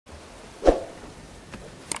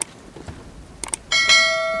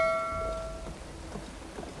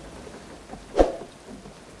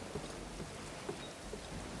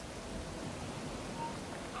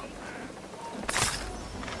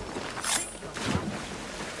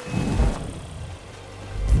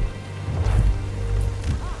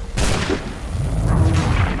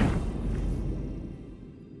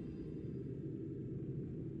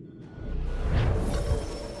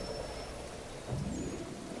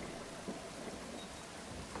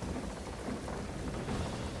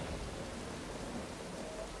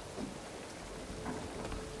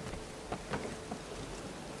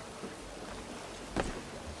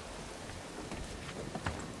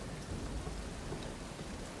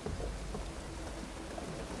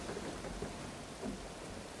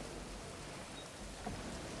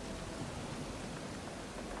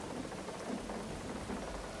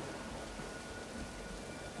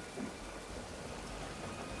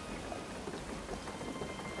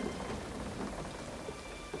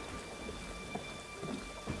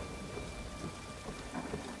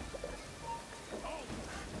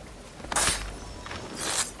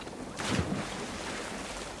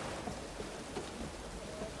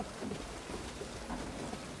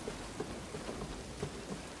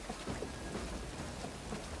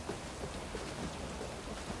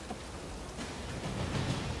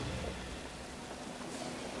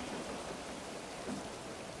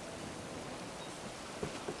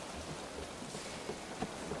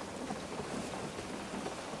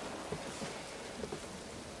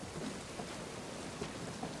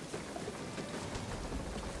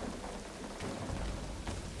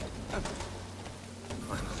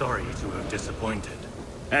I'm sorry to have disappointed.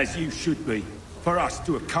 As you should be. For us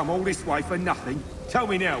to have come all this way for nothing. Tell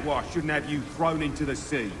me now why I shouldn't have you thrown into the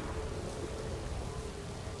sea.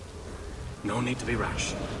 No need to be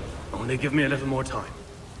rash. Only give me a little more time.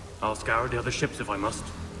 I'll scour the other ships if I must.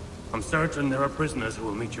 I'm certain there are prisoners who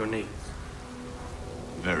will meet your needs.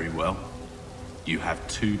 Very well. You have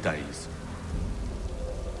 2 days.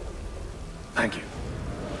 Thank you.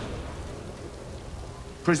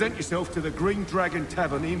 Present yourself to the Green Dragon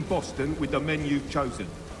Tavern in Boston with the men you've chosen.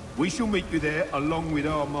 We shall meet you there along with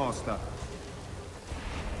our master.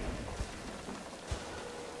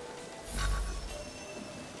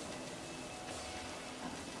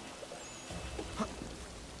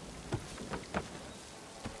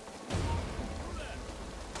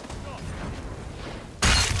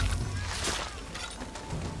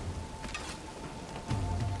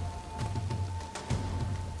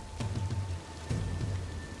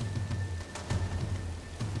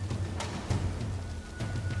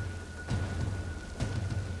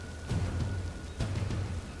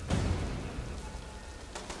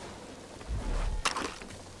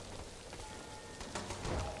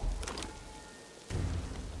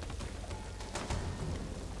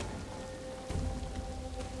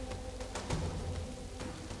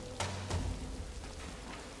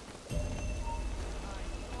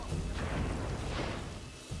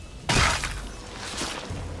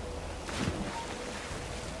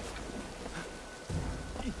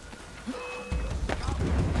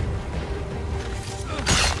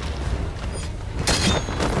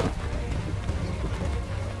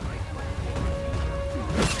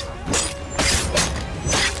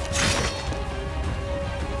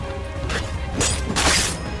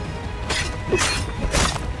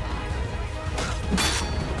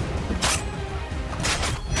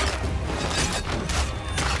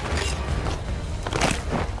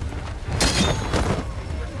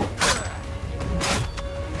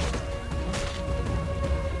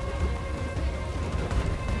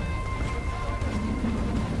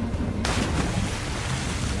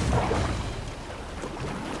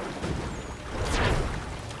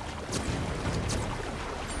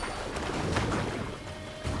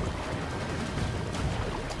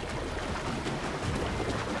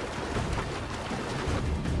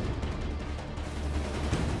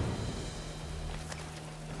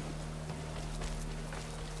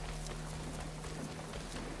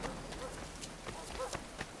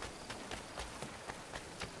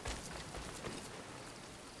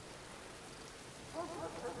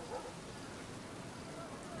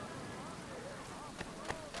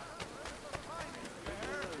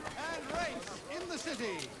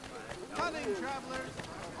 city. Cunning travelers.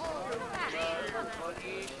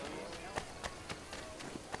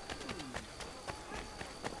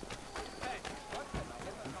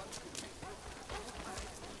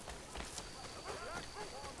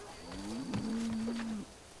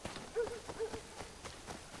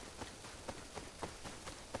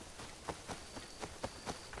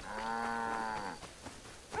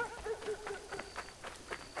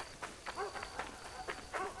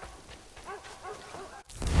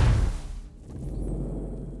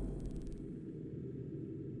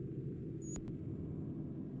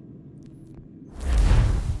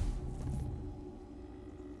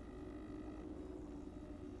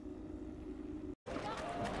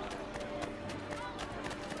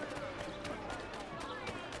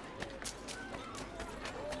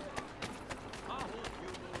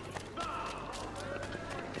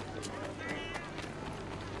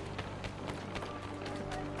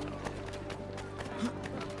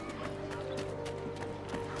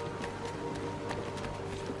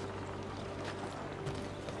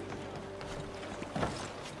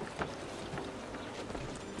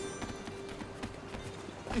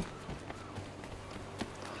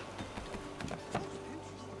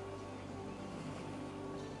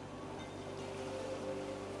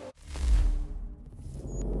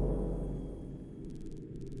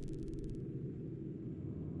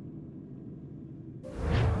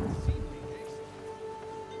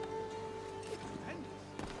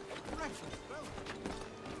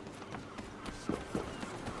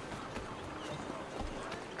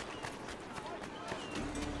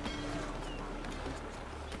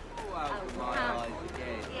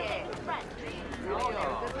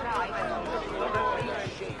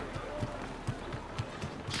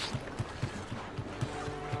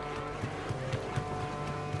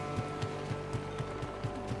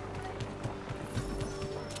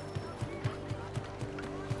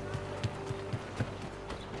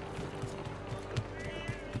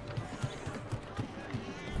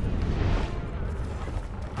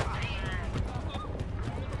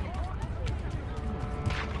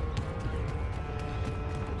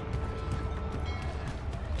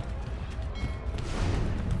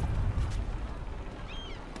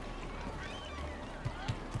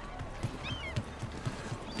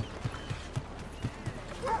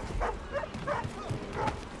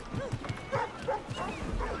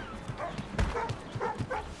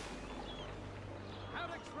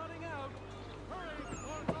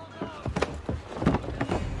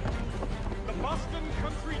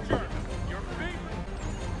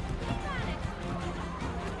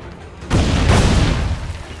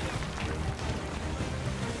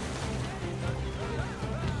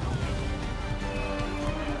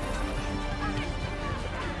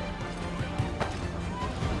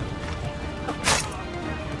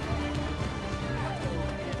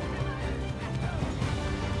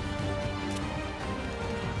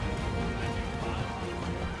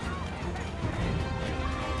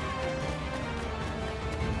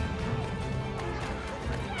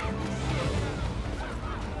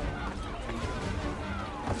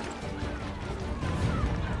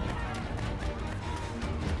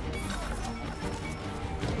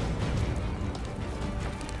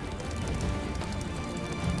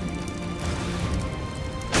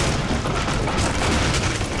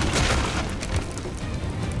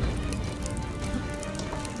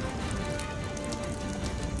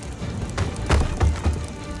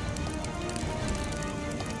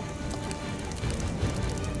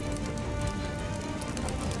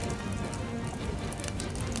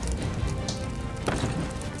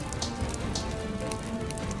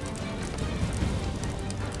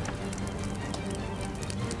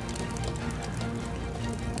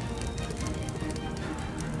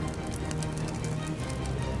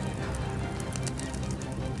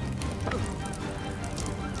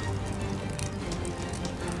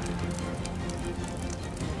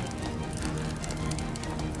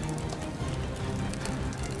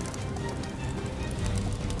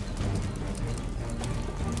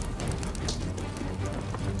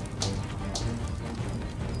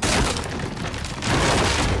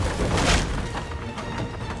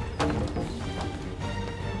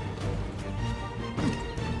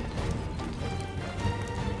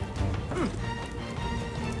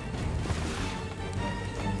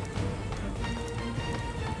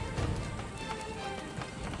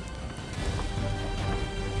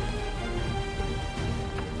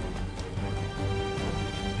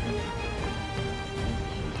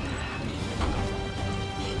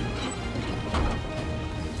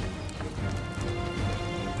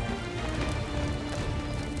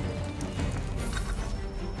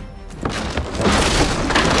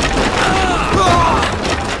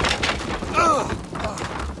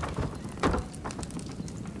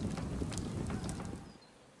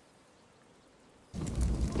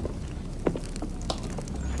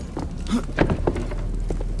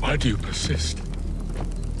 Why do you persist?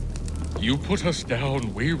 You put us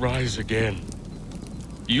down, we rise again.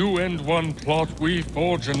 You end one plot, we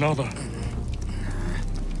forge another.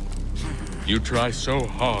 You try so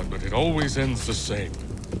hard, but it always ends the same.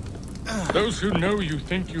 Those who know you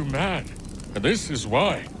think you mad, and this is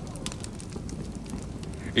why.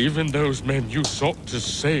 Even those men you sought to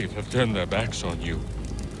save have turned their backs on you.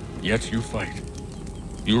 Yet you fight.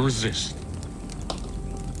 You resist.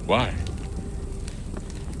 Why?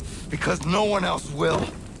 Because no one else will.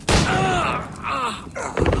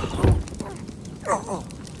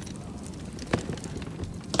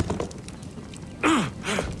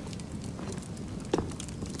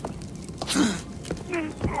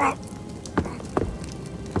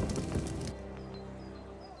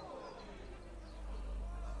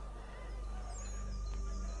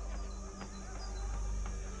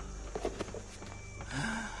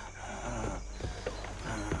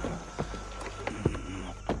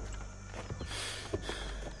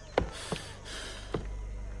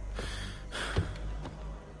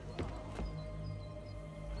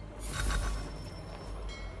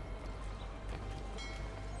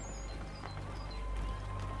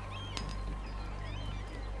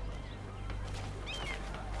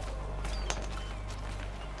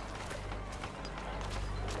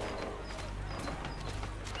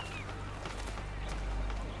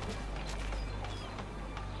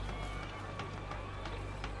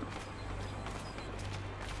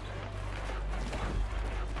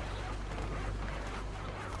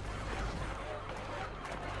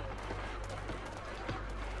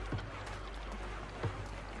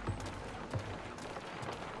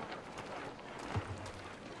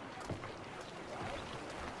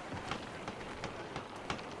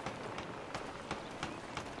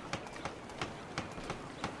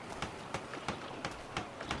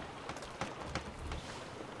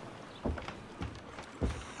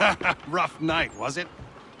 Rough night, was it?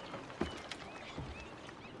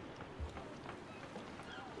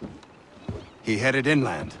 He headed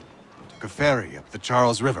inland. Took a ferry up the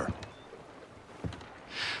Charles River.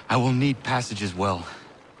 I will need passage as well.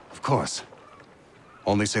 Of course.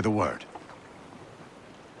 Only say the word.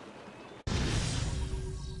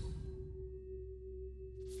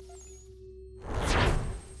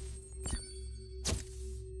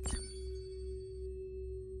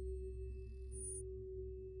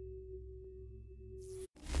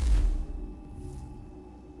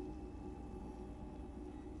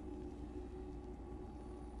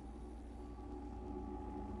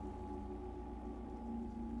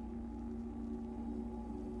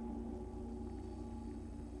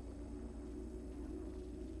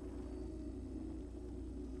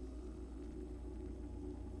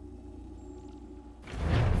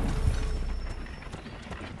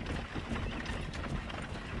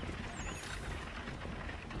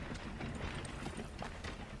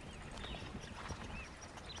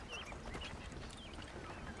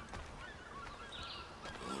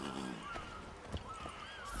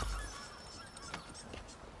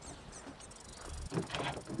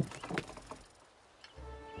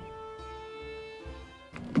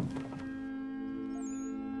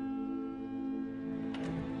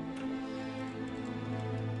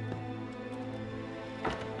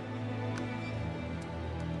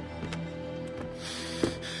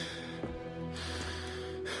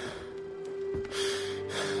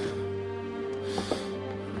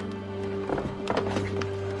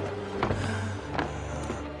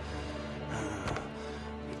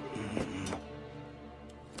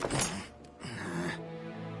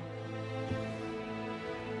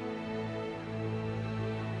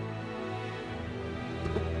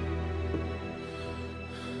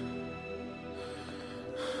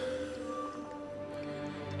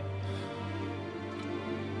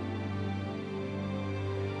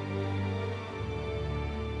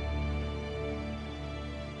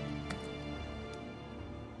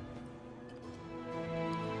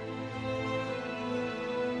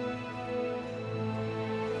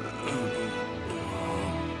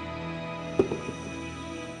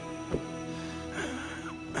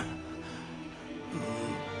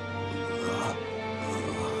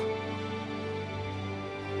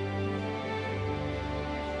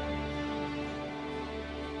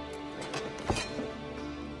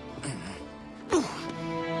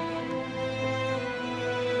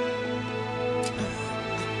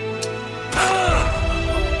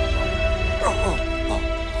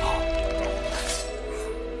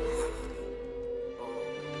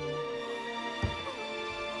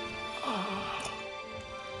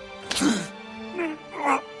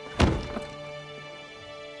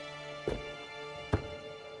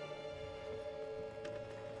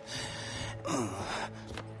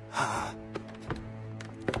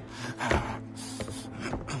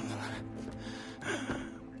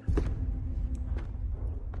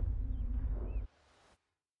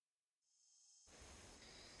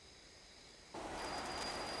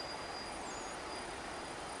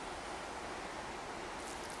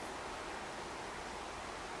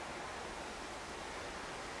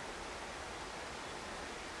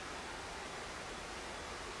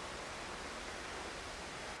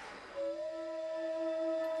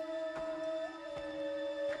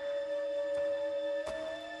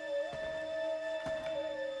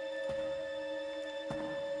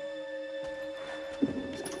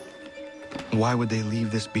 Why would they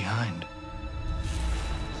leave this behind?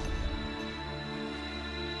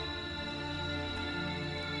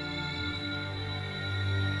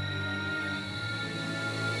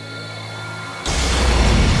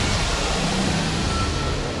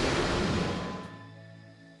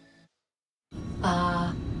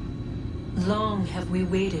 Long have we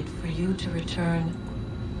waited for you to return.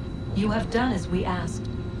 You have done as we asked.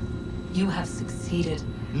 You have succeeded.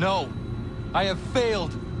 No! I have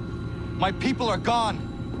failed! My people are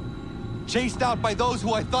gone! Chased out by those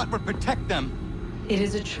who I thought would protect them! It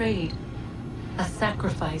is a trade, a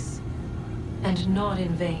sacrifice, and not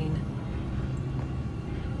in vain.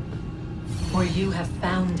 For you have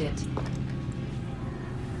found it.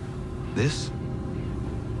 This?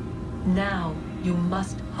 Now you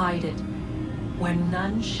must hide it, where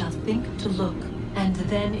none shall think to look, and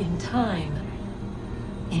then in time,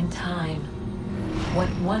 what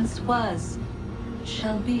once was,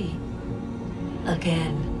 shall be,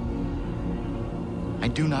 again. I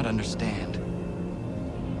do not understand.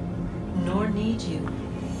 Nor need you.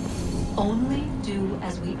 Only do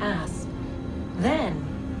as we ask.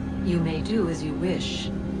 Then, you may do as you wish.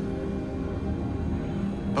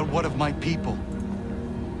 But what of my people?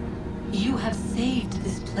 You have saved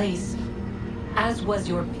this place, as was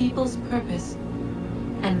your people's purpose,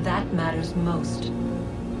 and that matters most.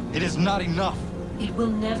 It is not enough. It will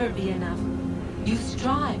never be enough. You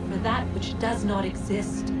strive for that which does not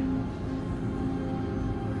exist.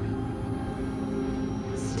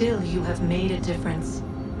 Still, you have made a difference,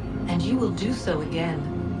 and you will do so again.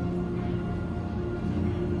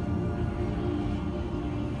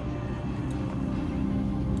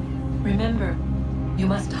 Remember, you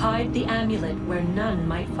must hide the amulet where none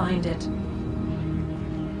might find it.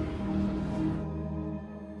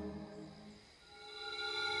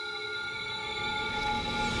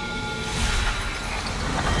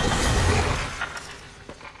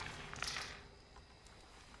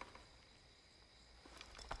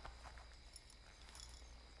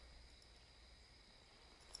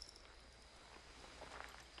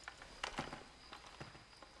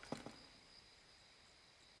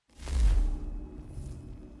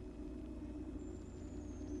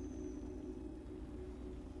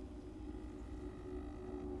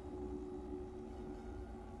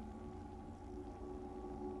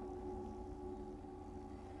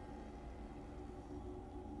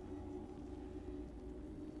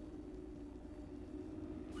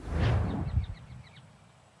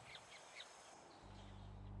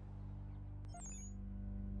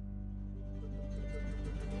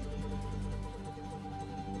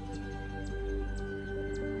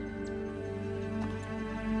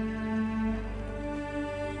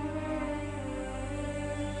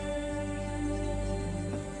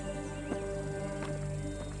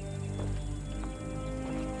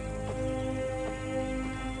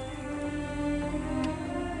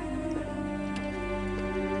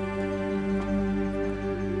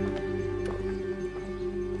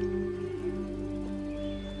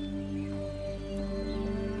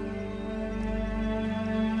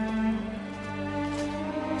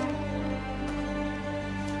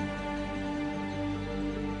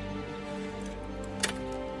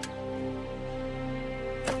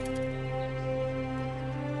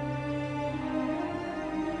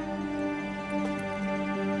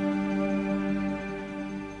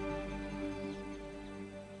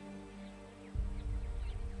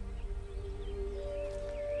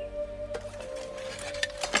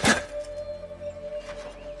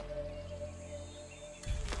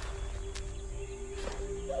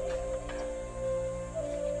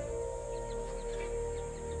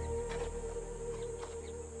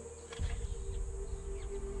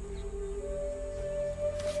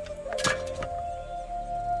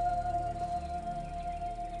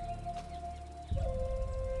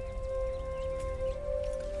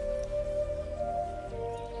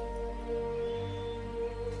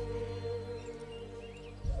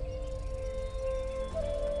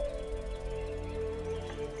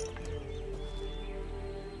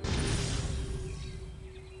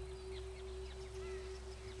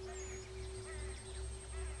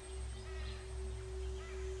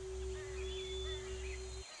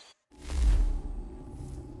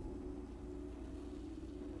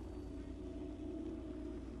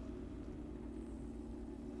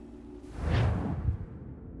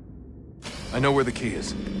 I know where the key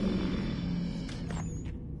is.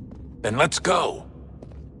 Then let's go!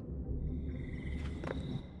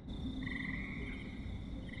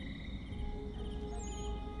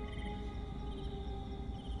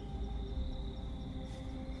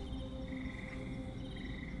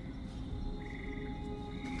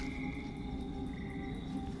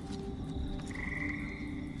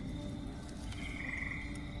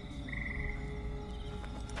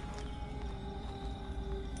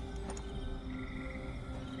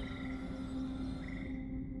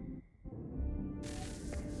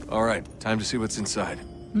 All right, time to see what's inside.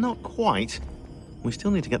 Not quite. We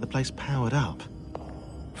still need to get the place powered up.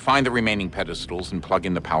 Find the remaining pedestals and plug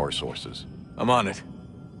in the power sources. I'm on it.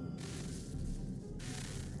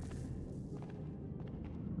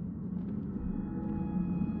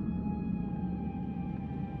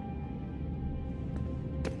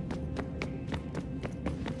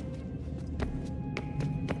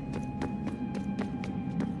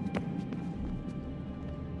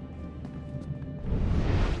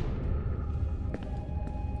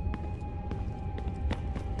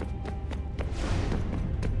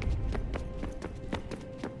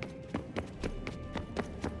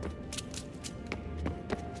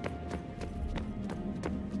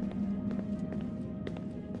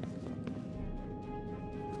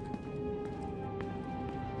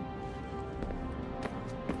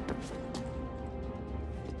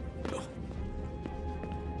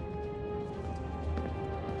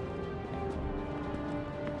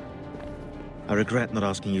 I regret not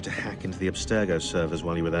asking you to hack into the Abstergo servers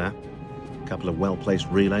while you were there. A couple of well-placed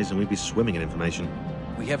relays and we'd be swimming in information.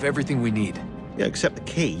 We have everything we need. Yeah, except the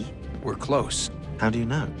key. We're close. How do you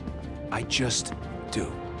know? I just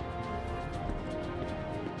do.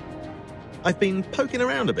 I've been poking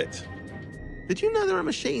around a bit. Did you know there are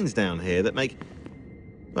machines down here that make,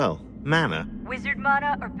 well, mana? Wizard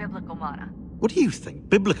mana or biblical mana? What do you think?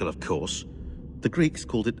 Biblical, of course. The Greeks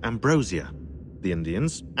called it ambrosia. The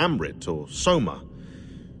Indians, amrit or soma.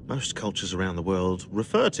 Most cultures around the world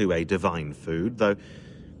refer to a divine food, though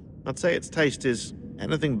I'd say its taste is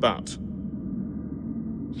anything but.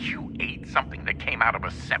 You ate something that came out of a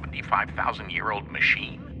 75,000-year-old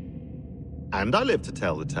machine? And I live to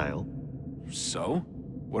tell the tale. So?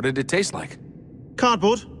 What did it taste like?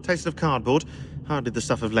 Cardboard. Taste of cardboard. Hardly the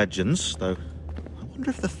stuff of legends, though. I wonder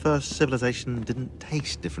if the first civilization didn't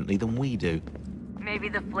taste differently than we do. Maybe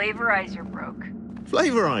the flavorizer broke.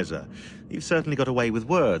 Flavorizer? You've certainly got away with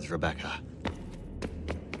words, Rebecca.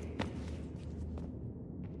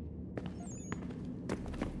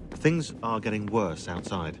 Things are getting worse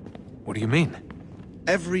outside. What do you mean?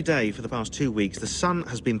 Every day for the past 2 weeks, the sun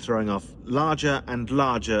has been throwing off larger and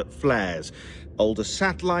larger flares. Older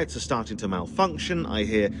satellites are starting to malfunction. I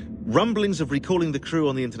hear rumblings of recalling the crew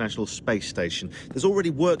on the International Space Station. There's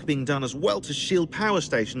already work being done as well to shield power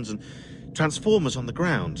stations and transformers on the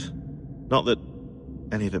ground. Not that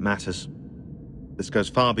any of it matters. This goes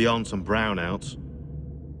far beyond some brownouts.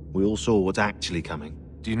 We all saw what's actually coming.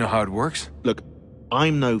 Do you know how it works? Look,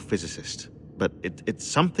 I'm no physicist, but it's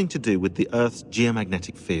something to do with the Earth's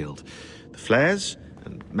geomagnetic field. The flares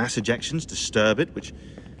and mass ejections disturb it, which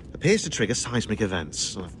appears to trigger seismic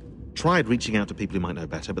events. I've tried reaching out to people who might know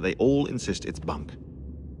better, but they all insist it's bunk.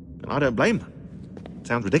 And I don't blame them. It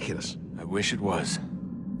sounds ridiculous. I wish it was.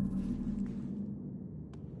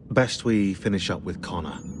 Best we finish up with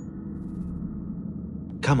Connor.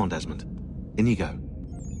 Come on, Desmond. In you go.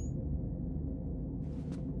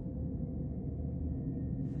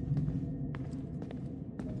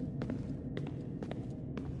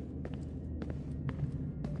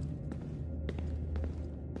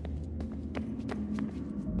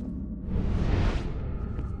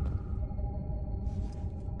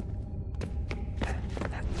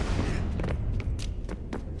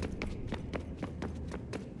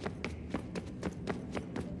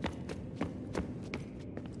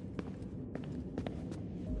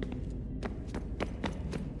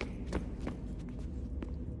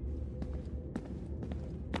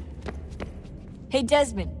 Hey,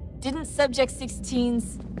 Desmond, didn't Subject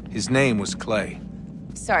 16's... His name was Clay.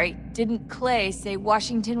 Sorry, didn't Clay say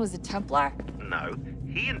Washington was a Templar? No,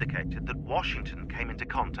 he indicated that Washington came into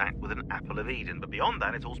contact with an Apple of Eden, but beyond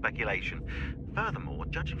that, it's all speculation. Furthermore,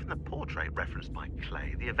 judging from the portrait referenced by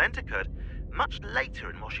Clay, the event occurred much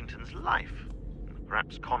later in Washington's life.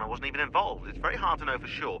 Perhaps Connor wasn't even involved. It's very hard to know for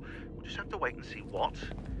sure. We'll just have to wait and see what,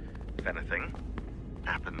 if anything,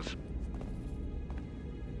 happens.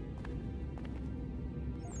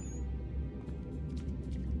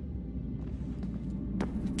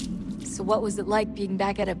 So what was it like being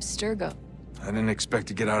back at Abstergo? I didn't expect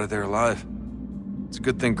to get out of there alive. It's a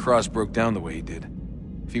good thing Cross broke down the way he did.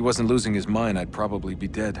 If he wasn't losing his mind, I'd probably be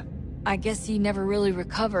dead. I guess he never really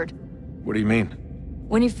recovered. What do you mean?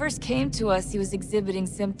 When he first came to us, he was exhibiting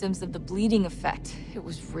symptoms of the bleeding effect. It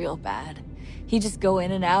was real bad. He'd just go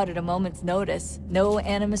in and out at a moment's notice. No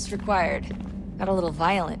animus required. Got a little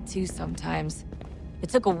violent, too, sometimes. It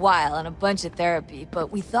took a while and a bunch of therapy,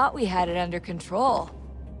 but we thought we had it under control.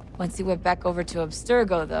 Once he went back over to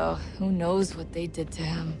Abstergo, though, who knows what they did to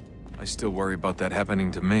him. I still worry about that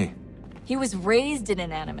happening to me. He was raised in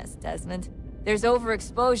an animus, Desmond. There's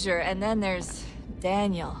overexposure, and then there's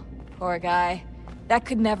Daniel. Poor guy. That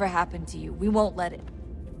could never happen to you. We won't let it.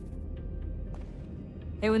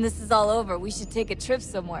 Hey, when this is all over, we should take a trip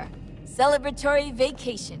somewhere. Celebratory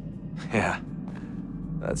vacation. Yeah,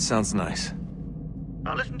 that sounds nice.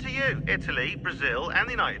 Now listen to you. Italy, Brazil, and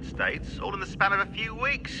the United States, all in the span of a few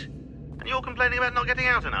weeks. And you're complaining about not getting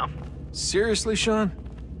out enough? Seriously, Sean?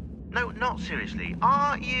 No, not seriously.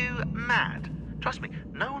 Are you mad? Trust me,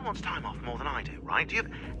 no one wants time off more than I do, right? Do you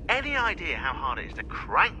have any idea how hard it is to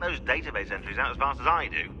crank those database entries out as fast as I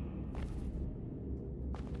do?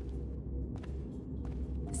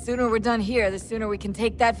 The sooner we're done here, the sooner we can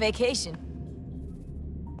take that vacation.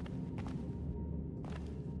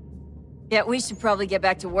 Yeah, we should probably get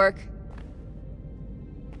back to work.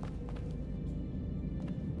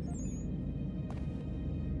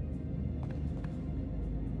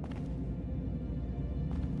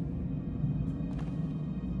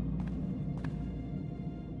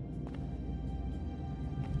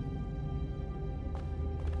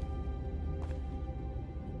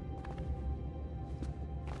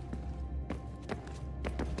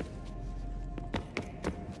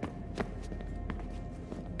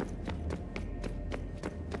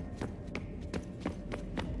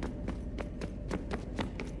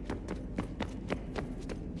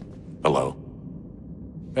 Hello?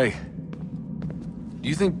 Hey. Do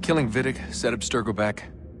you think killing Vidic set Abstergo back?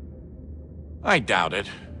 I doubt it.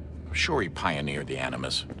 Sure, he pioneered the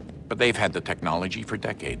Animus, but they've had the technology for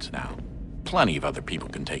decades now. Plenty of other people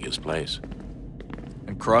can take his place.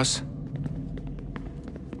 And Cross?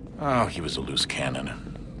 Oh, he was a loose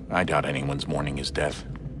cannon. I doubt anyone's mourning his death.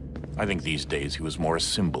 I think these days he was more a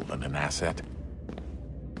symbol than an asset.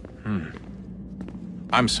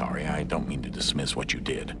 I'm sorry, I don't mean to dismiss what you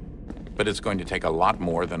did. But it's going to take a lot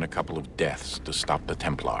more than a couple of deaths to stop the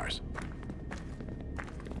Templars.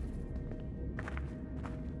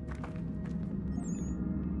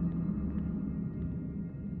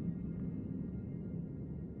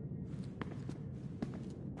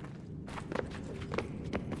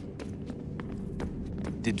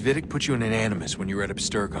 Did Vidic put you in an Animus when you were at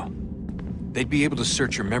Abstergo? They'd be able to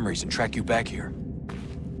search your memories and track you back here.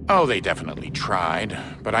 Oh, they definitely tried,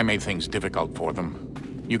 but I made things difficult for them.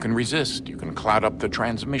 You can resist, you can cloud up the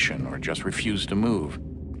transmission, or just refuse to move.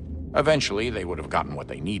 Eventually, they would have gotten what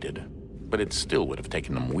they needed, but it still would have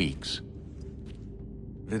taken them weeks.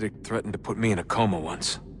 Vidic threatened to put me in a coma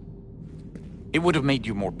once. It would have made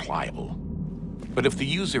you more pliable. But if the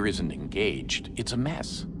user isn't engaged, it's a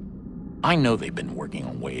mess. I know they've been working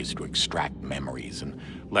on ways to extract memories and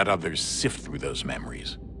let others sift through those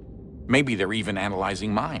memories. Maybe they're even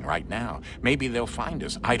analyzing mine right now. Maybe they'll find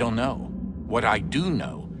us. I don't know. What I do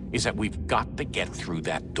know is that we've got to get through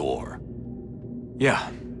that door.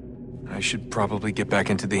 Yeah. I should probably get back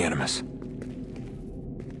into the Animus.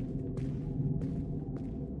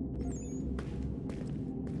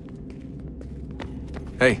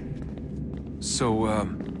 Hey. So,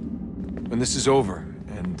 when this is over,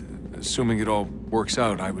 and assuming it all works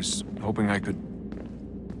out, I was hoping I could,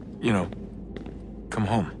 you know, come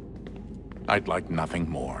home. I'd like nothing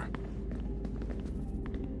more.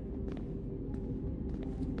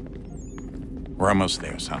 We're almost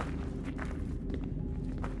there, son.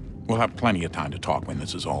 We'll have plenty of time to talk when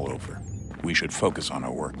this is all over. We should focus on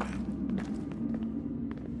our work now.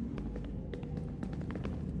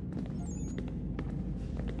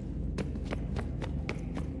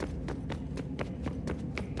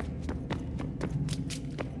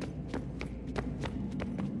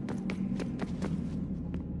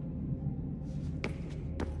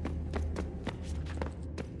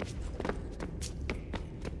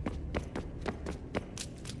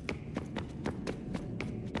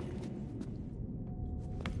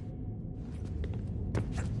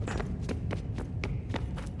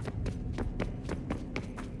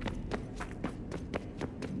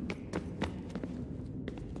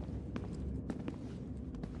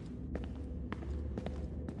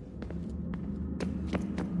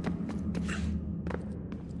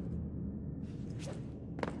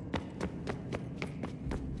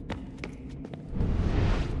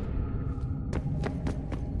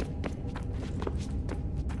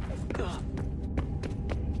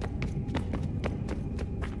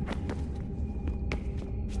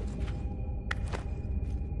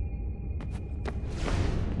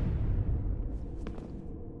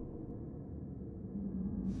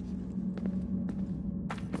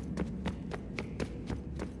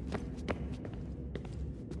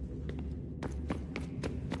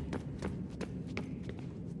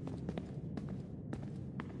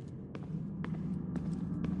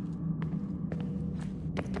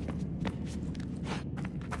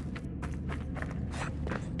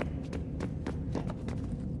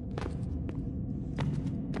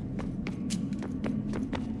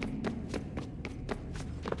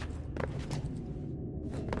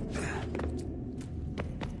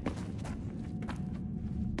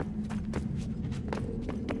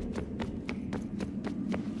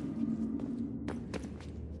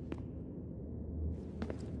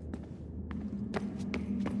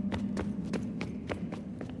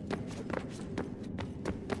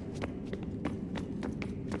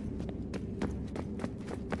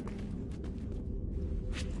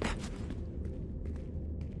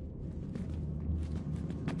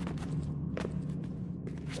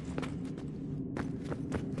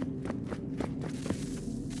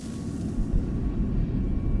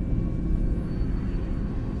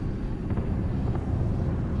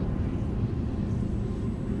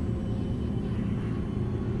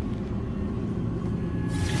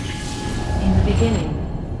 beginning,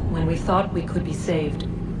 when we thought we could be saved,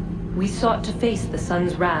 we sought to face the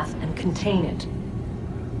sun's wrath and contain it.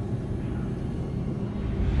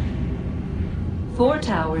 4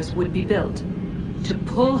 towers would be built to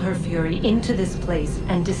pull her fury into this place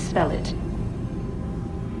and dispel it.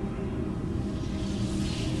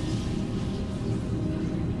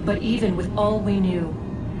 But even with all we knew,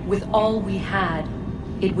 with all we had,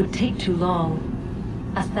 it would take too long.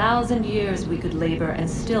 1,000 years we could labor and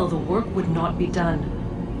still the work would not be done.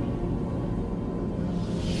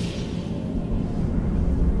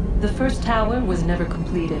 The first tower was never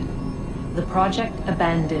completed. The project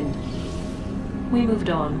abandoned. We moved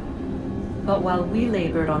on. But while we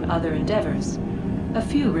labored on other endeavors, a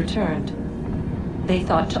few returned. They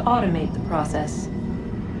thought to automate the process.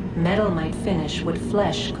 Metal might finish what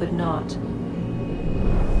flesh could not.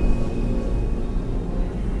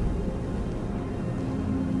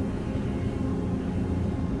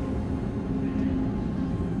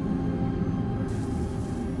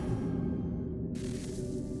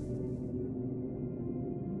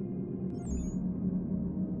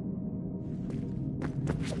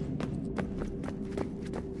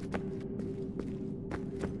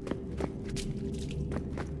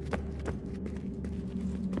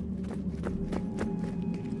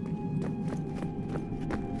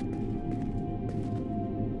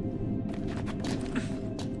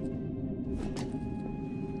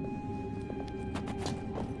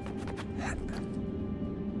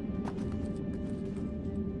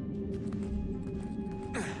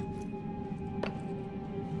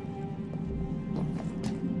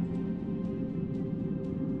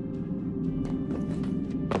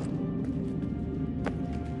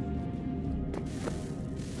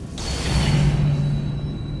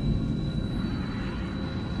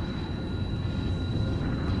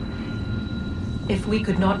 If we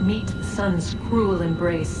could not meet the sun's cruel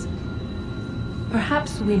embrace,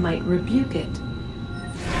 perhaps we might rebuke it.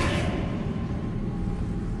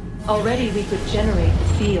 Already we could generate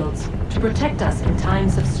the fields to protect us in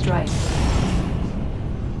times of strife.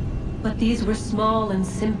 But these were small and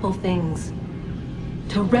simple things.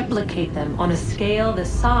 To replicate them on a scale the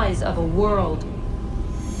size of a world,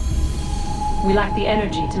 we lack the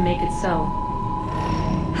energy to make it so.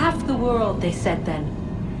 Half the world, they said then.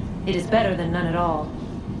 It is better than none at all.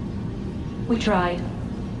 We tried.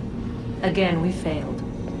 Again, we failed.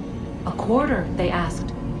 A quarter, they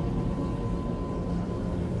asked.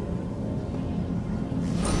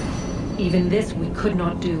 Even this we could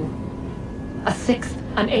not do. A 1/6,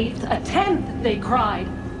 an 1/8, a 1/10, they cried.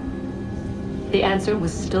 The answer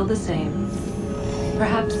was still the same.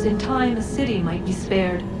 Perhaps in time a city might be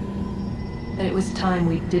spared. But it was time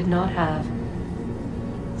we did not have.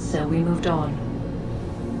 So we moved on.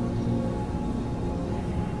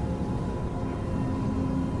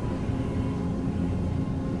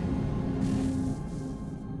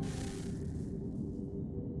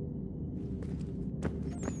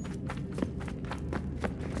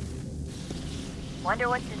 Wonder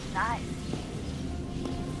what's inside.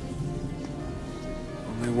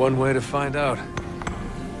 Only one way to find out.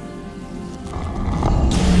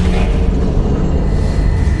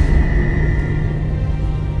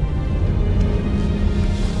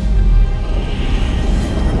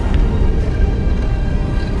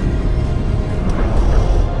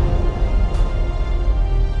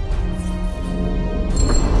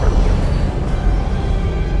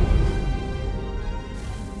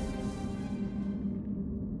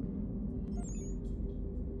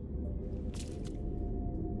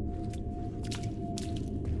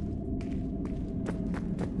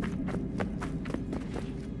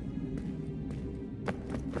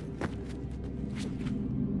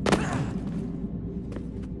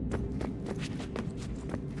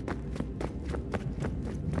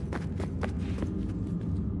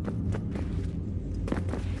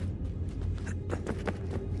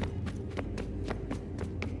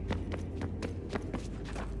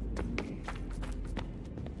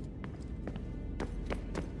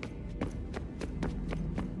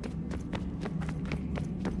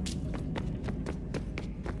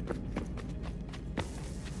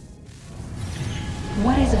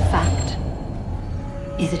 What is a fact?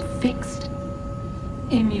 Is it fixed?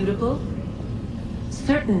 Immutable?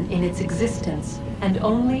 Certain in its existence and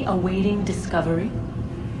only awaiting discovery?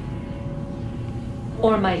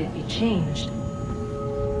 Or might it be changed?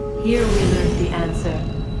 Here we learned the answer,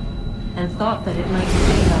 and thought that it might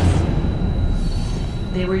save us.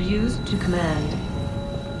 They were used to command,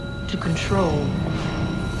 to control,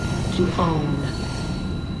 to own.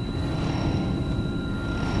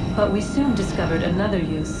 But we soon discovered another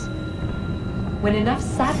use. When enough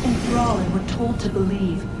sat in thrall and were told to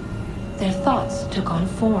believe, Their thoughts took on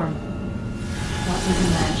form. What was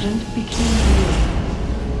imagined became real.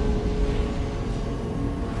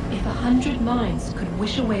 If 100 minds could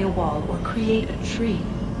wish away a wall or create a tree,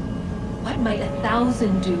 what might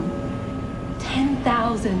 1,000 do?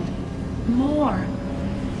 10,000? More?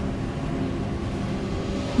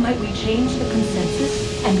 Might we change the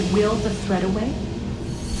consensus and will the thread away?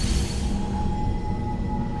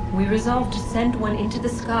 We resolved to send one into the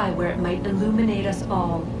sky where it might illuminate us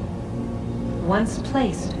all. Once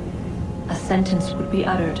placed, a sentence would be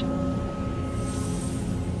uttered.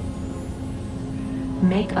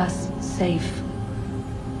 Make us safe.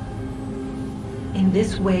 In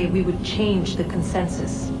this way, we would change the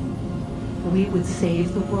consensus. We would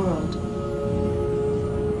save the world.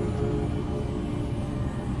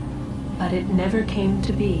 But it never came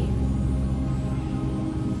to be.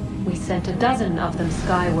 We sent a dozen of them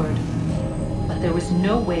skyward, but there was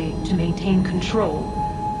no way to maintain control,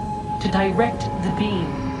 to direct the beam,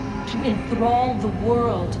 to enthrall the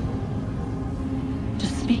world, to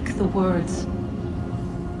speak the words.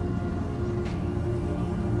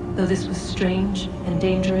 Though this was strange and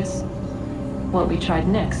dangerous, what we tried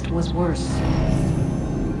next was worse.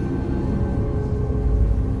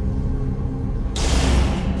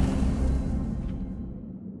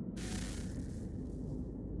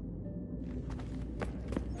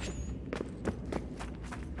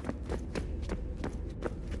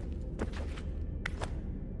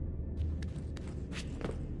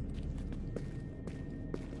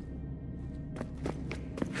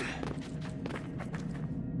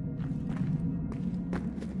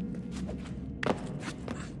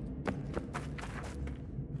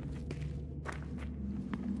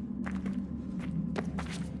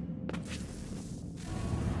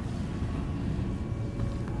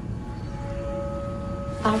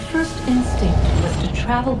 Our first instinct was to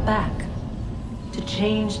travel back, to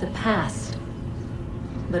change the past.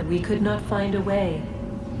 But we could not find a way.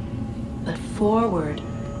 But forward,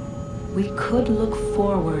 we could look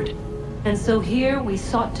forward. And so here we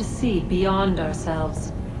sought to see beyond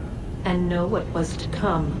ourselves, and know what was to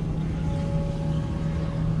come.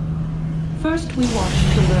 First we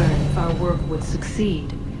watched to learn if our work would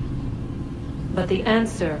succeed. But the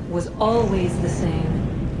answer was always the same.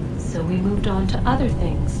 So we moved on to other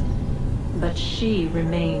things, but she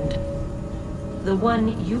remained. The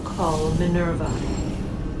one you call Minerva.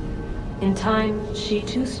 In time, she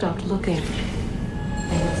too stopped looking,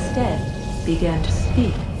 and instead began to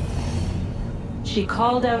speak. She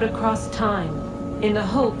called out across time, in the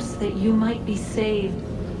hopes that you might be saved.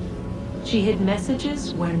 She hid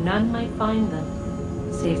messages where none might find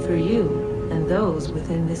them, save for you and those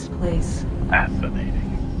within this place. Fascinating.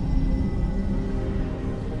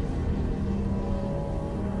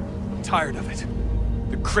 Tired of it.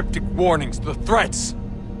 The cryptic warnings, the threats.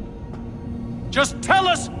 Just tell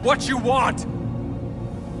us what you want!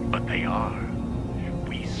 But they are.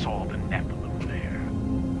 We saw the Nephilim there.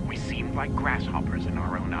 We seemed like grasshoppers in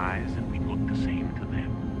our own eyes, and we looked the same to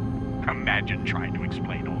them. Imagine trying to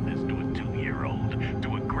explain all this to a 2-year-old,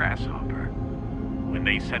 to a grasshopper. When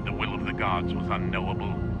they said the will of the gods was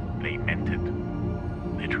unknowable, they meant it.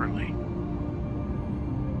 Literally.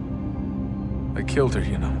 I killed her,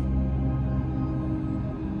 you know.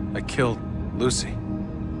 I killed Lucy.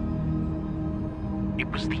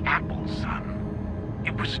 It was the apple, son.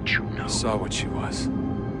 It was Juno. I saw what she was.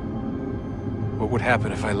 What would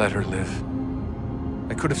happen if I let her live?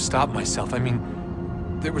 I could have stopped myself. I mean,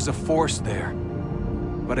 there was a force there.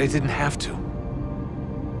 But I didn't have to.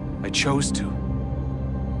 I chose to.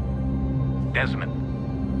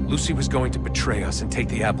 Desmond. Lucy was going to betray us and take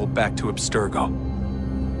the apple back to Abstergo.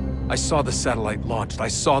 I saw the satellite launched. I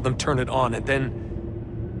saw them turn it on, and then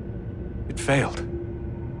it failed.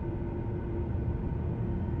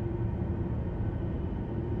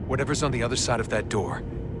 Whatever's on the other side of that door,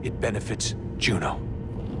 it benefits Juno.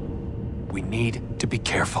 We need to be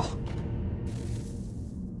careful.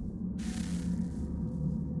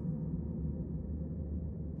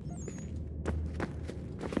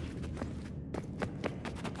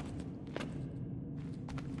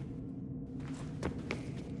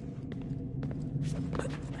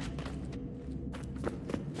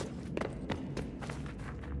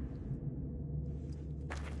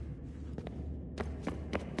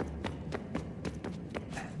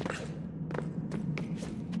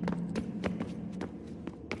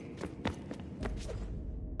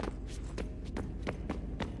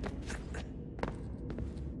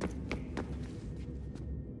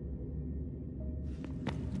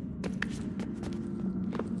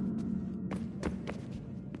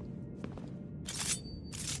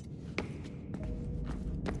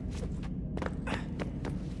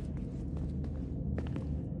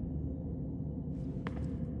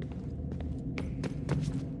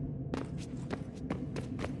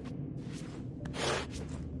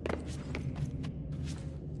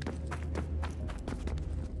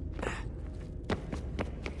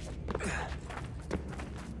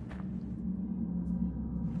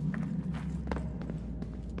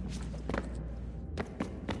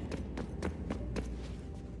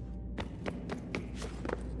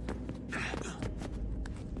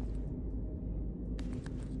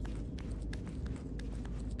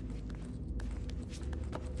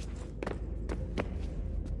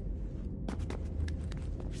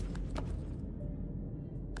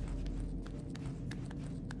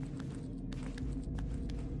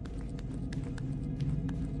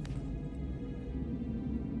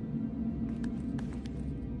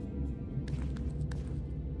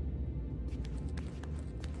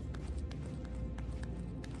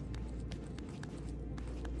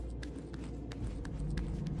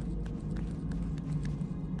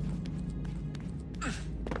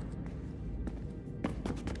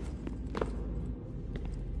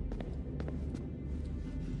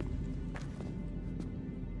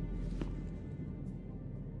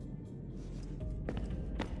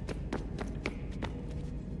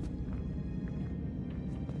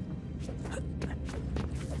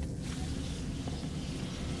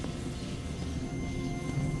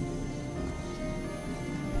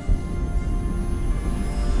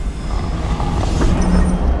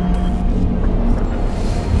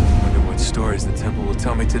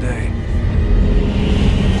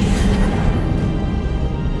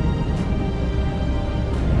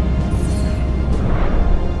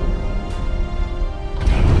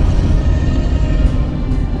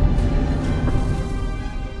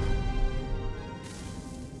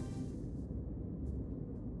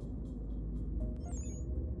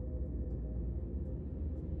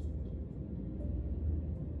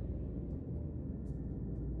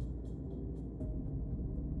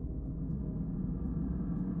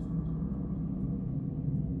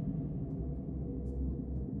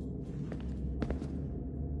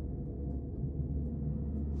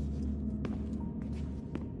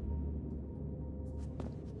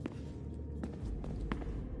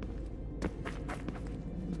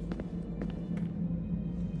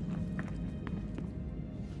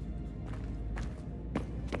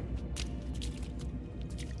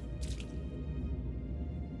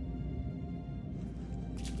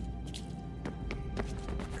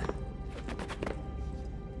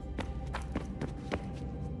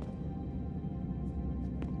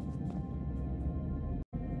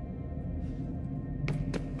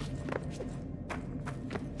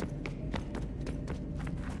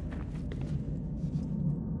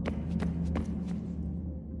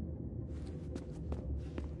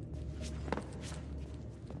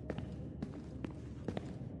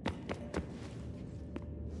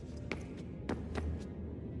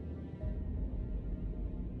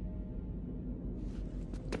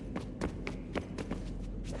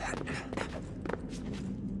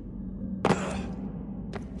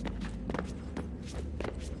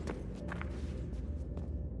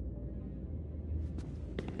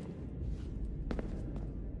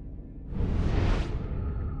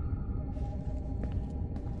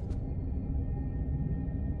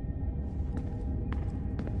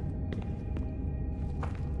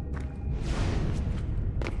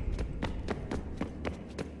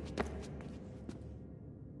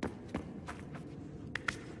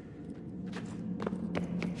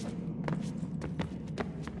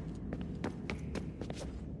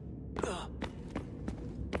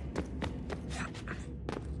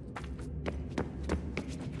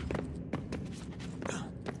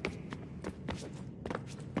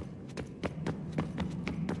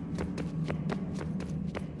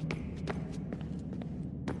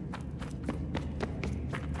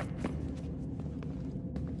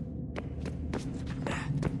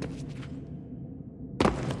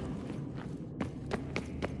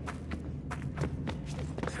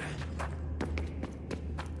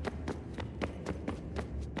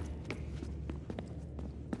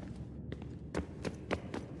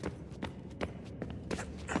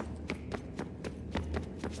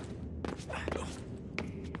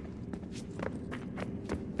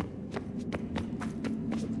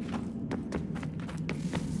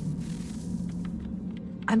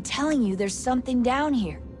 I'm telling you, there's something down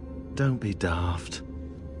here. Don't be daft.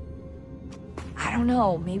 I don't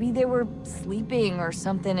know, maybe they were sleeping or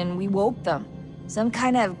something and we woke them. Some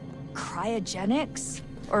kind of cryogenics?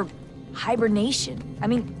 Or hibernation? I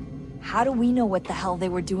mean, how do we know what the hell they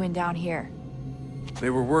were doing down here? They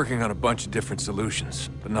were working on a bunch of different solutions,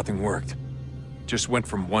 but nothing worked. Just went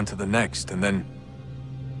from one to the next, and then...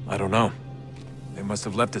 I don't know. They must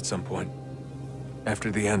have left at some point.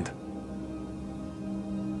 After the end.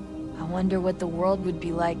 I wonder what the world would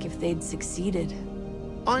be like if they'd succeeded.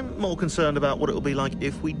 I'm more concerned about what it'll be like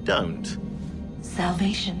if we don't.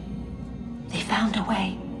 Salvation. They found a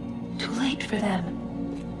way. Too late for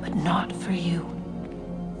them, but not for you.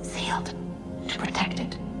 Sealed to protect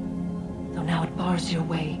it. Though now it bars your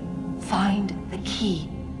way. Find the key.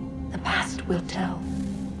 The past will tell.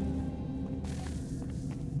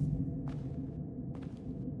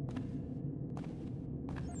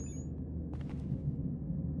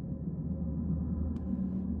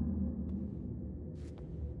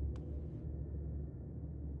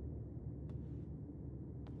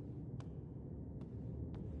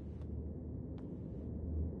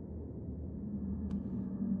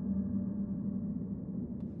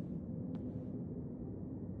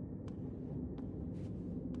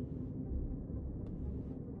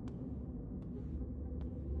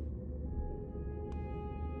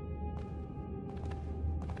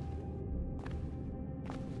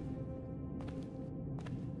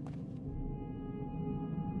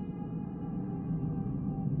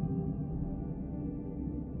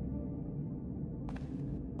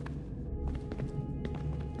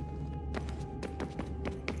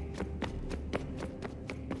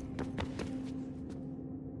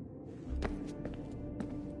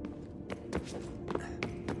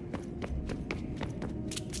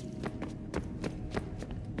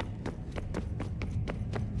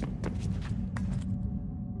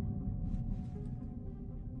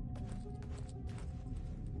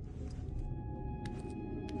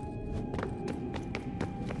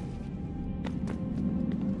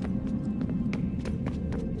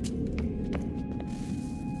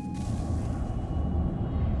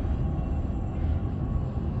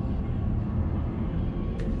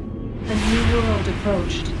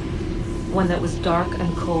 Approached, one that was dark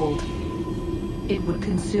and cold. It would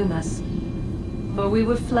consume us, for we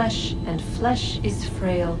were flesh, and flesh is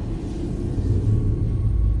frail.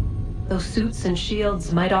 Though suits and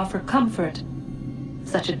shields might offer comfort,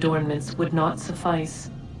 such adornments would not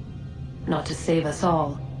suffice, not to save us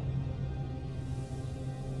all.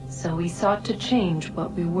 So we sought to change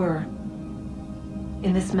what we were.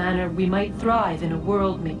 In this manner, we might thrive in a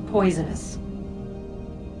world made poisonous.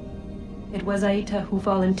 It was Aita who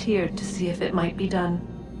volunteered to see if it might be done.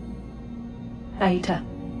 Aita,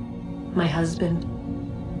 my husband,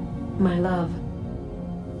 my love.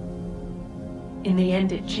 In the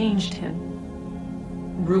end, it changed him,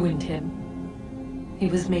 ruined him. He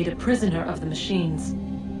was made a prisoner of the machines.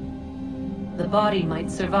 The body might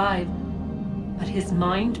survive, but his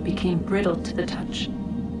mind became brittle to the touch.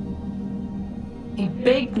 He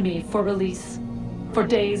begged me for release, for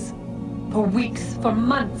days, for weeks, for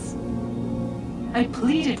months. I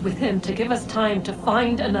pleaded with him to give us time to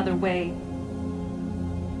find another way.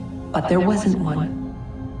 But there wasn't one.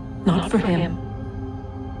 Not for him.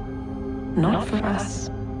 Not for us.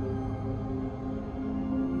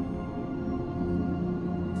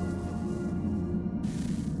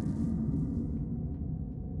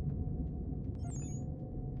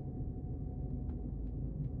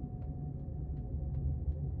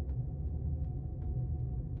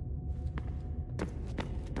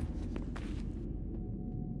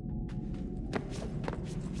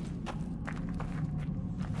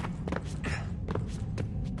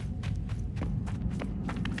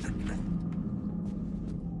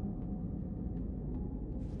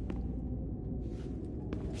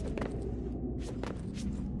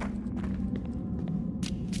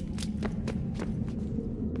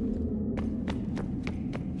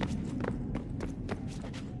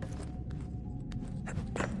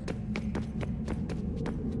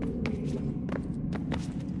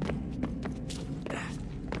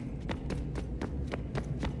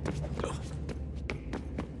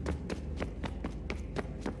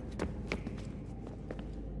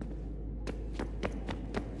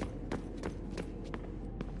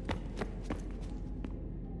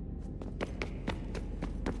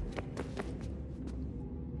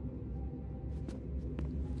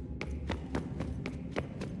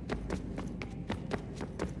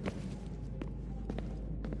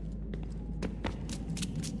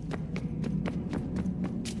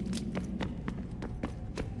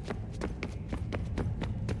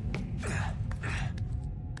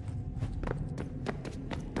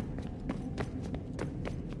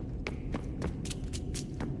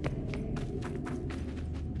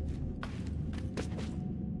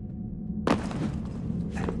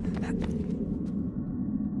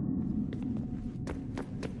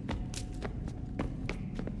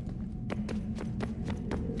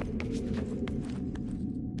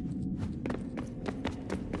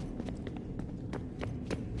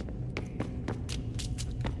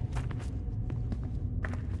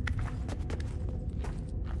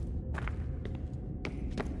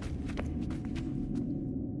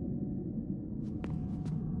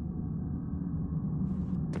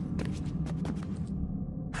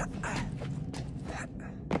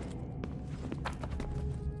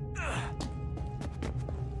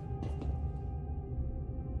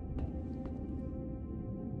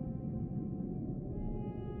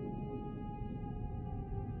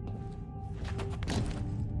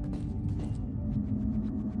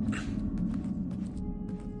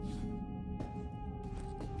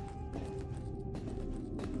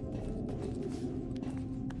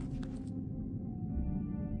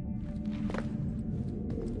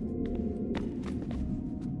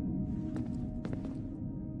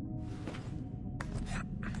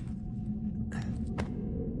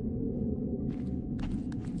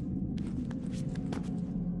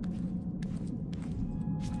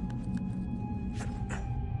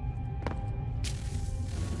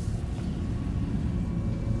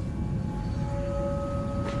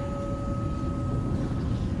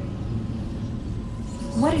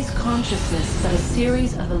 What is consciousness but a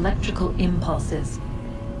series of electrical impulses?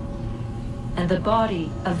 And the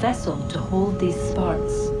body a vessel to hold these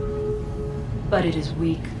sparks. But it is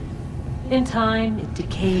weak. In time, it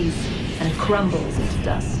decays and crumbles into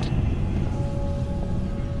dust.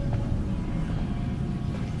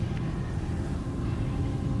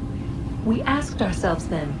 We asked ourselves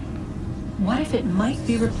then, what if it might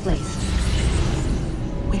be replaced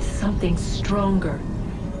with something stronger,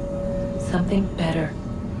 something better?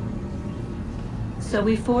 So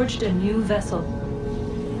we forged a new vessel,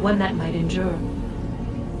 one that might endure.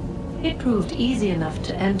 It proved easy enough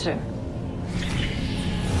to enter.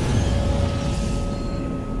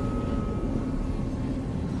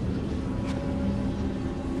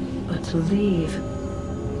 But to leave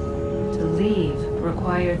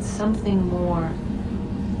required something more,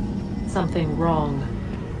 something wrong.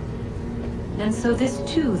 And so this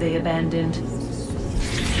too they abandoned.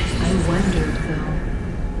 I wondered, though,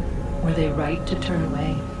 were they right to turn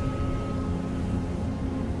away?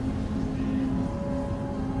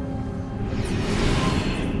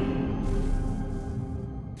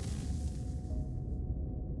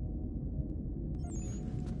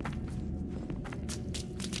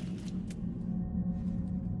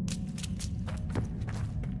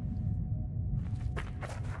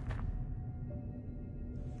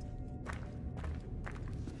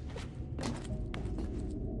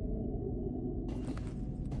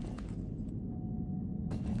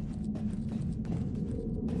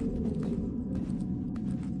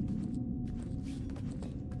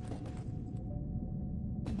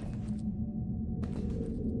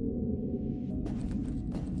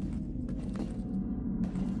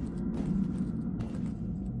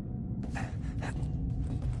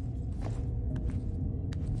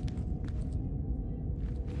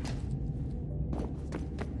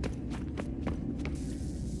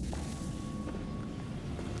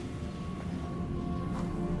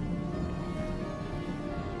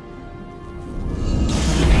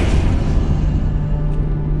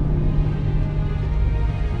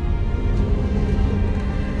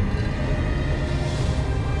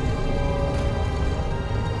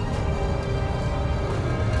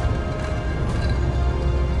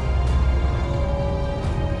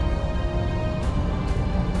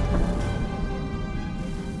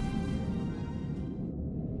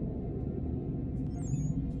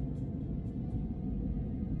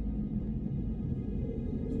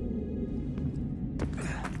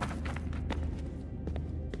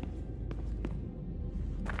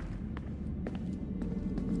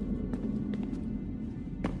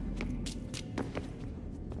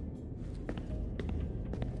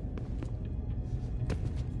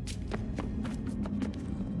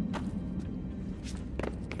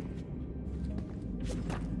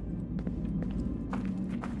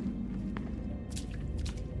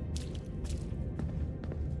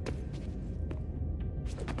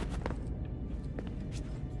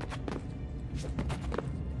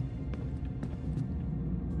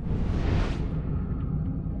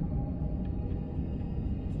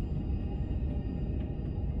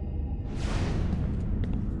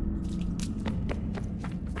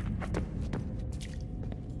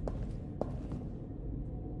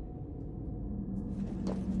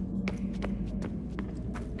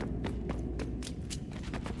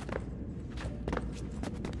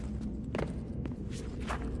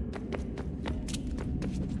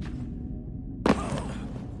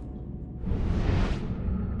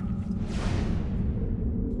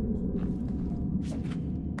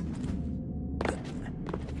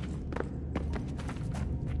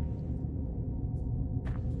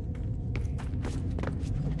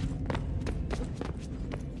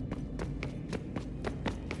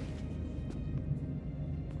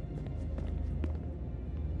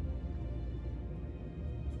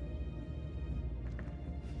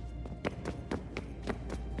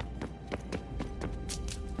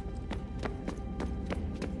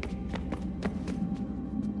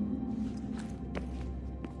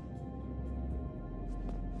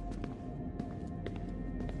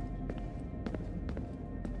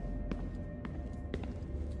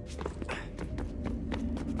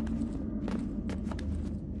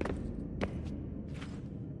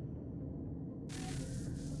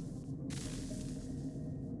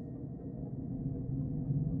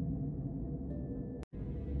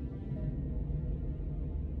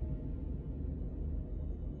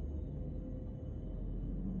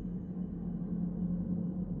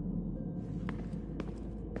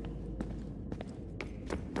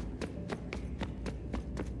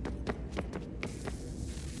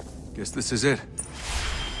 Guess this is it.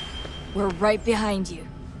 We're right behind you.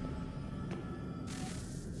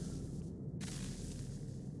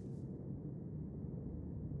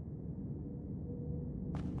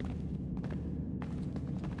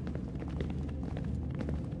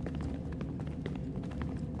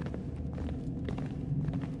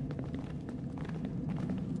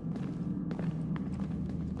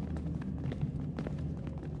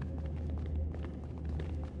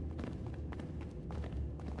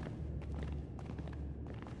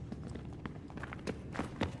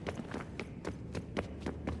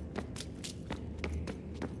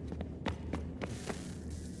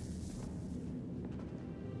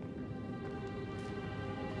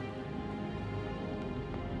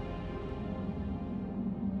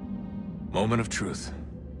 Moment of truth.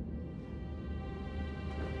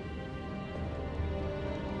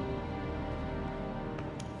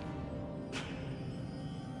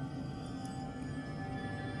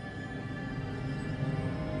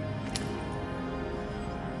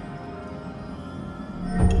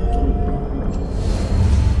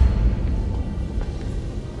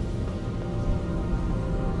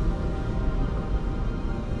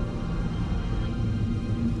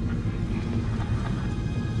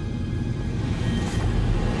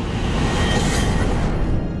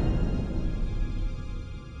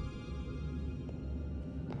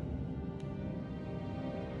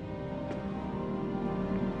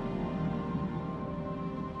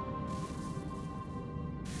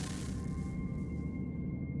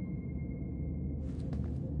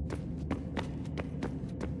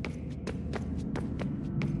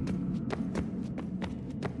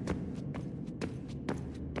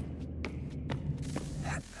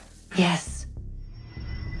 Yes.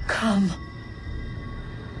 Come.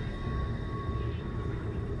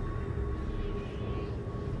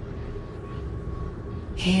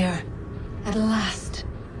 Here, at last.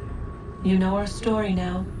 You know our story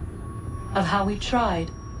now. Of how we tried.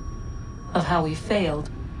 Of how we failed.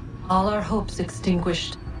 All our hopes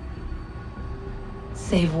extinguished.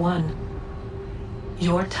 Save one.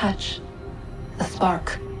 Your touch. A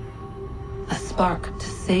spark. A spark to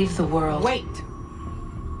save the world. Wait!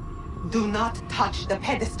 Do not touch the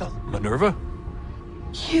pedestal. Minerva?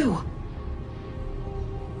 You.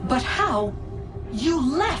 But how? You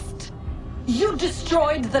left. You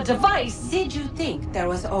destroyed the device. Did you think there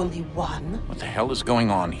was only one? What the hell is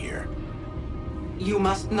going on here? You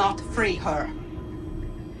must not free her.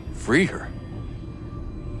 Free her?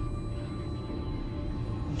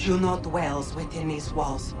 Juno dwells within these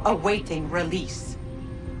walls, awaiting release.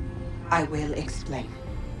 I will explain.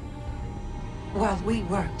 While we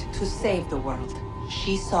worked to save the world,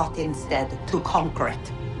 she sought instead to conquer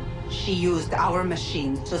it. She used our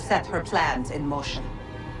machines to set her plans in motion.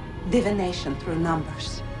 Divination through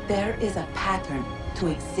numbers. There is a pattern to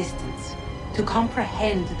existence. To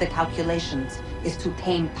comprehend the calculations is to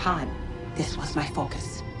tame time. This was my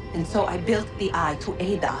focus. And so I built the eye to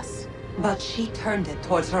aid us. But she turned it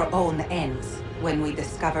towards her own ends. When we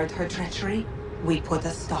discovered her treachery, we put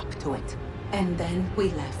a stop to it. And then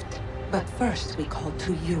we left. But first we called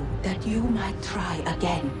to you, that you might try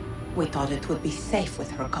again. We thought it would be safe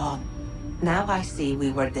with her gone. Now I see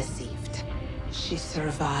we were deceived. She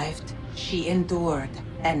survived, she endured,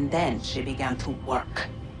 and then she began to work.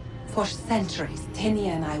 For centuries, Tinia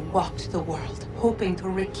and I walked the world, hoping to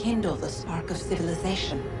rekindle the spark of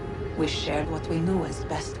civilization. We shared what we knew as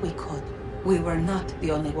best we could. We were not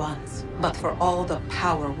the only ones, but for all the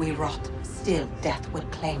power we wrought, still death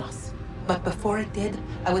would claim us. But before it did,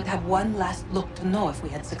 I would have one last look to know if we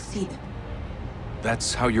had succeeded.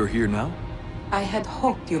 That's how you're here now? I had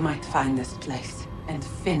hoped you might find this place and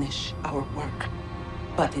finish our work.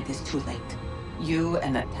 But it is too late. You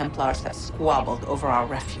and the Templars have squabbled over our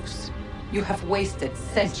refuse. You have wasted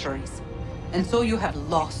centuries, and so you have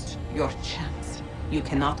lost your chance. You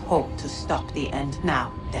cannot hope to stop the end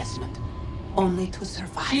now, Desmond. Only to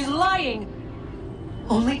survive. She's lying!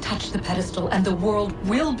 Only touch the pedestal and the world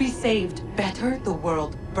will be saved. Better the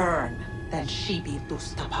world burn than she be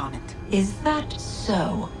loosed upon it. Is that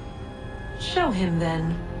so? Show him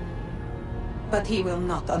then. But he will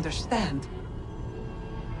not understand.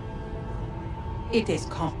 It is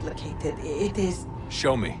complicated. It is...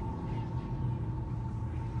 Show me.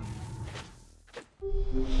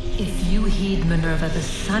 If you heed Minerva, the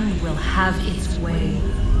sun will have its way.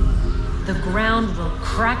 The ground will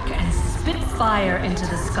crack and spit fire into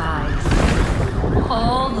the skies.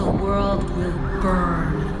 All the world will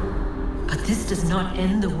burn. But this does not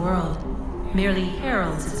end the world, merely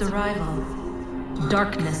heralds its arrival.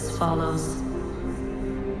 Darkness follows.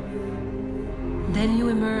 Then you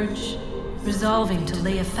emerge, resolving to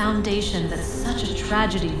lay a foundation that such a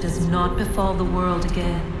tragedy does not befall the world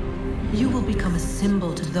again. You will become a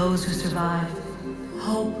symbol to those who survive.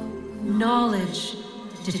 Hope, knowledge,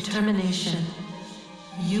 determination.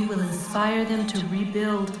 You will inspire them to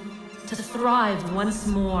rebuild, to thrive once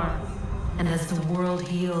more. And as the world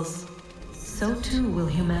heals, so too will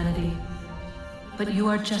humanity. But you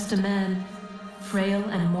are just a man, frail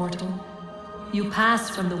and mortal. You pass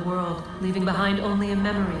from the world, leaving behind only a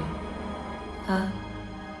memory. A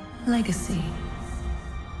legacy.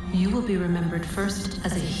 You will be remembered first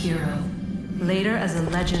as a hero, later as a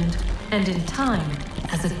legend, and in time,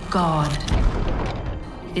 as a god.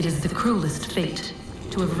 It is the cruelest fate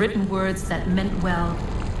to have written words that meant well,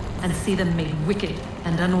 and see them made wicked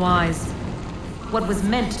and unwise. What was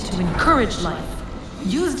meant to encourage life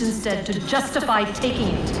used instead to justify taking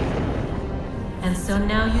it. And so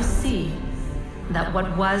now you see that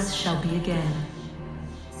what was shall be again.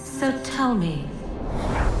 So tell me,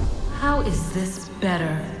 how is this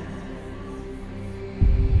better?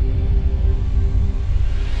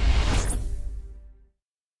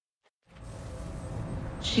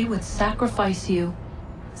 She would sacrifice you,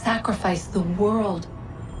 sacrifice the world,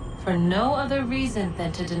 for no other reason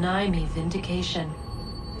than to deny me vindication.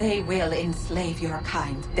 They will enslave your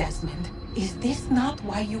kind, Desmond. Is this not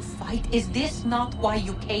why you fight? Is this not why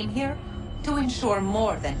you came here? To ensure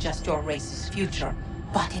more than just your race's future,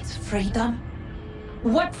 but its freedom?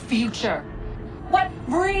 What future? What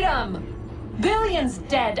freedom? Billions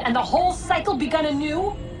dead and the whole cycle begun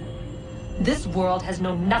anew? This world has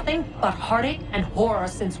known nothing but heartache and horror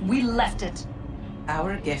since we left it.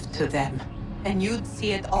 Our gift to them, and you'd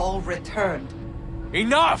see it all returned.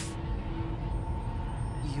 Enough!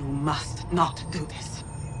 You must not do this.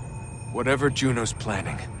 Whatever Juno's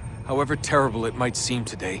planning, however terrible it might seem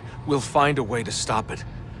today, we'll find a way to stop it.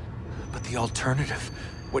 But the alternative,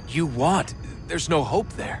 what you want, there's no hope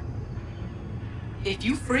there. If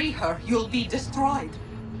you free her, you'll be destroyed.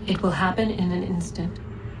 It will happen in an instant.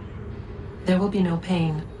 There will be no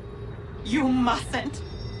pain. You mustn't.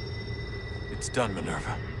 It's done,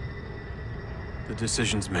 Minerva. The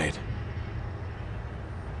decision's made.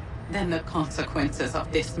 Then the consequences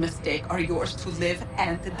of this mistake are yours to live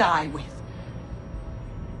and die with.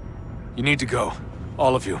 You need to go.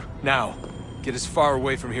 All of you. Now. Get as far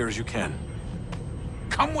away from here as you can.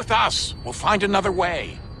 Come with us. We'll find another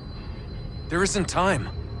way. There isn't time.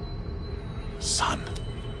 Son.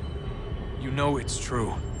 You know it's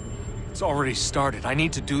true. It's already started. I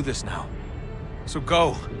need to do this now. So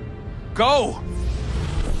go. Go!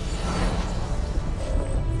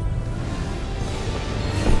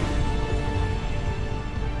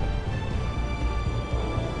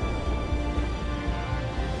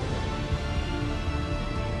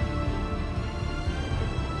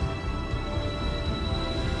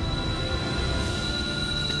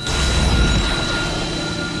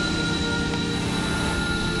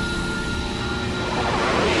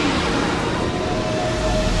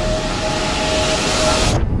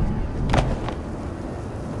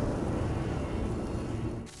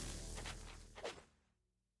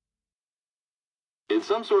 It's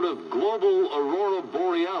some sort of global aurora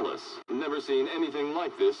borealis. Never seen anything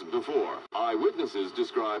like this before. Eyewitnesses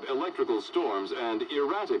describe electrical storms and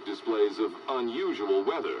erratic displays of unusual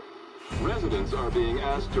weather. Residents are being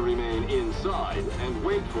asked to remain inside and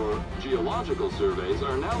wait for geological surveys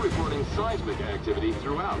are now reporting seismic activity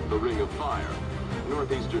throughout the Ring of Fire.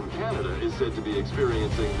 Northeastern Canada is said to be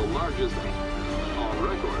experiencing the largest on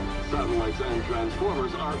record. Satellites and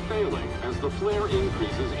transformers are failing as the flare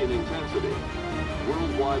increases in intensity.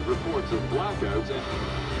 Worldwide reports of blackouts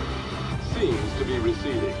seems to be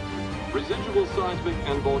receding. Residual seismic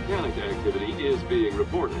and volcanic activity is being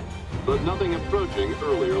reported, but nothing approaching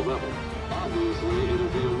earlier levels. Obviously, it'll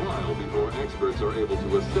be a while before experts are able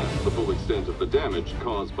to assess the full extent of the damage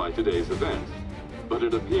caused by today's event. But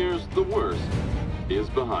it appears the worst is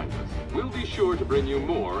behind us. We'll be sure to bring you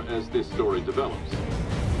more as this story develops.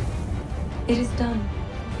 It is done.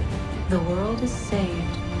 The world is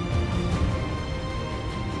saved.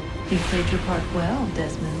 You played your part well,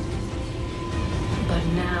 Desmond. But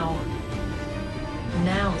now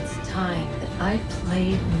it's time that I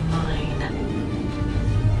played mine.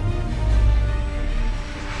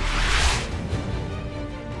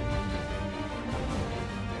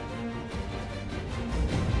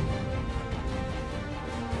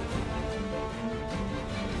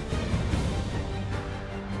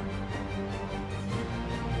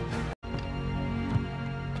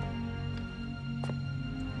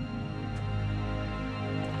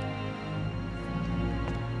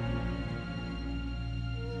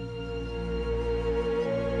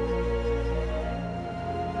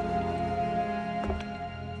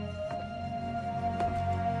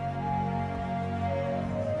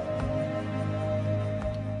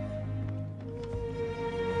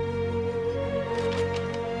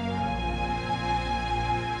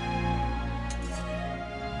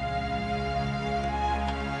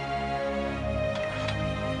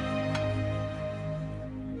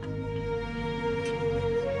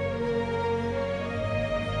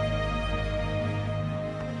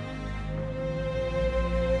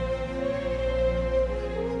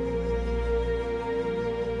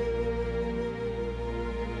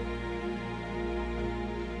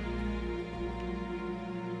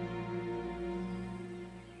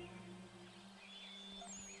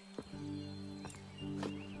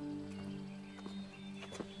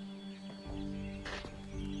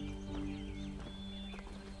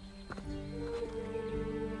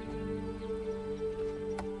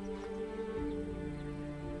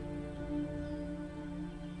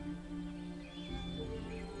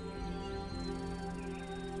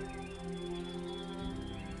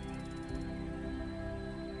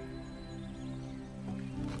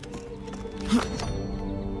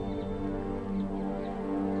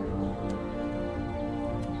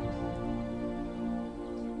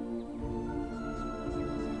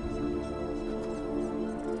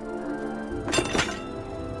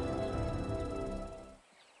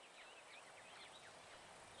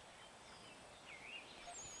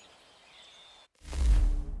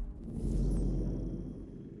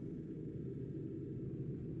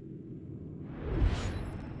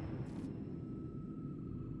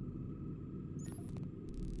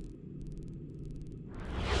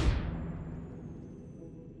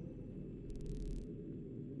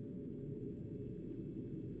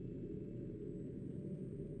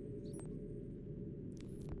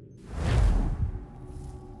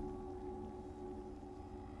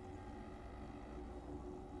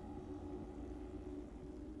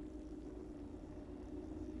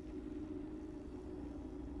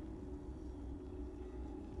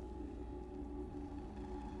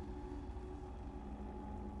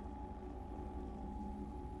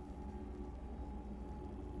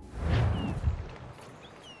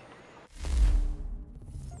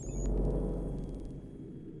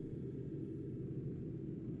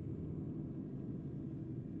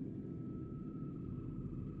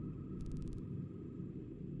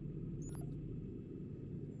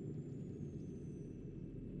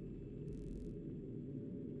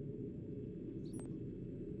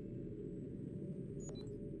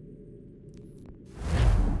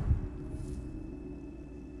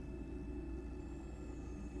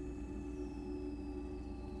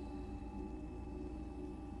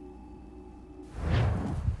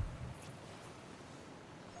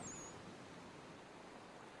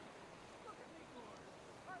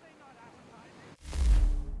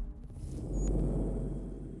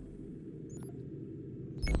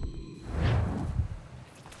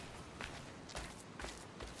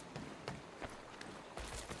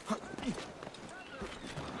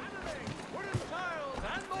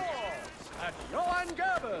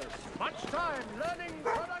 much time learning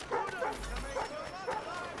productivity to make your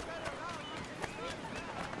life better now.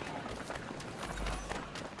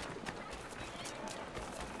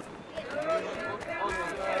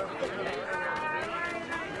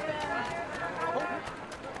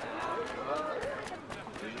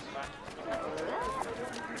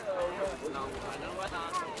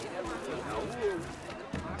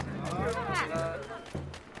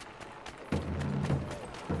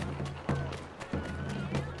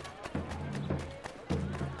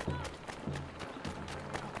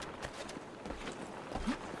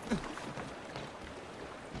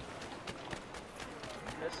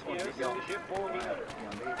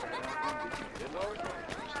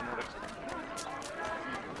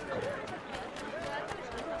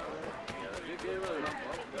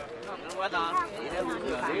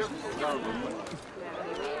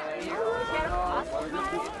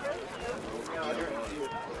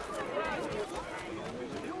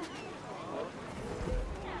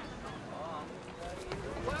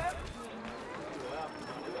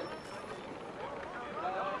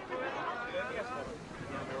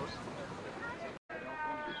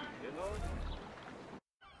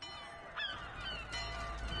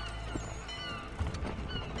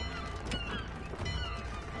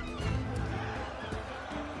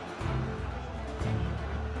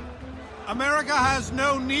 America has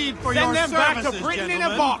no need for your services, Send them back to Britain in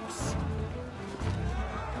a box!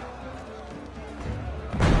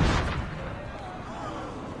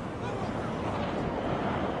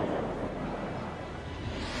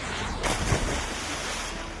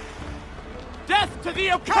 Death to the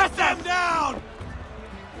oppressor! Cut them down!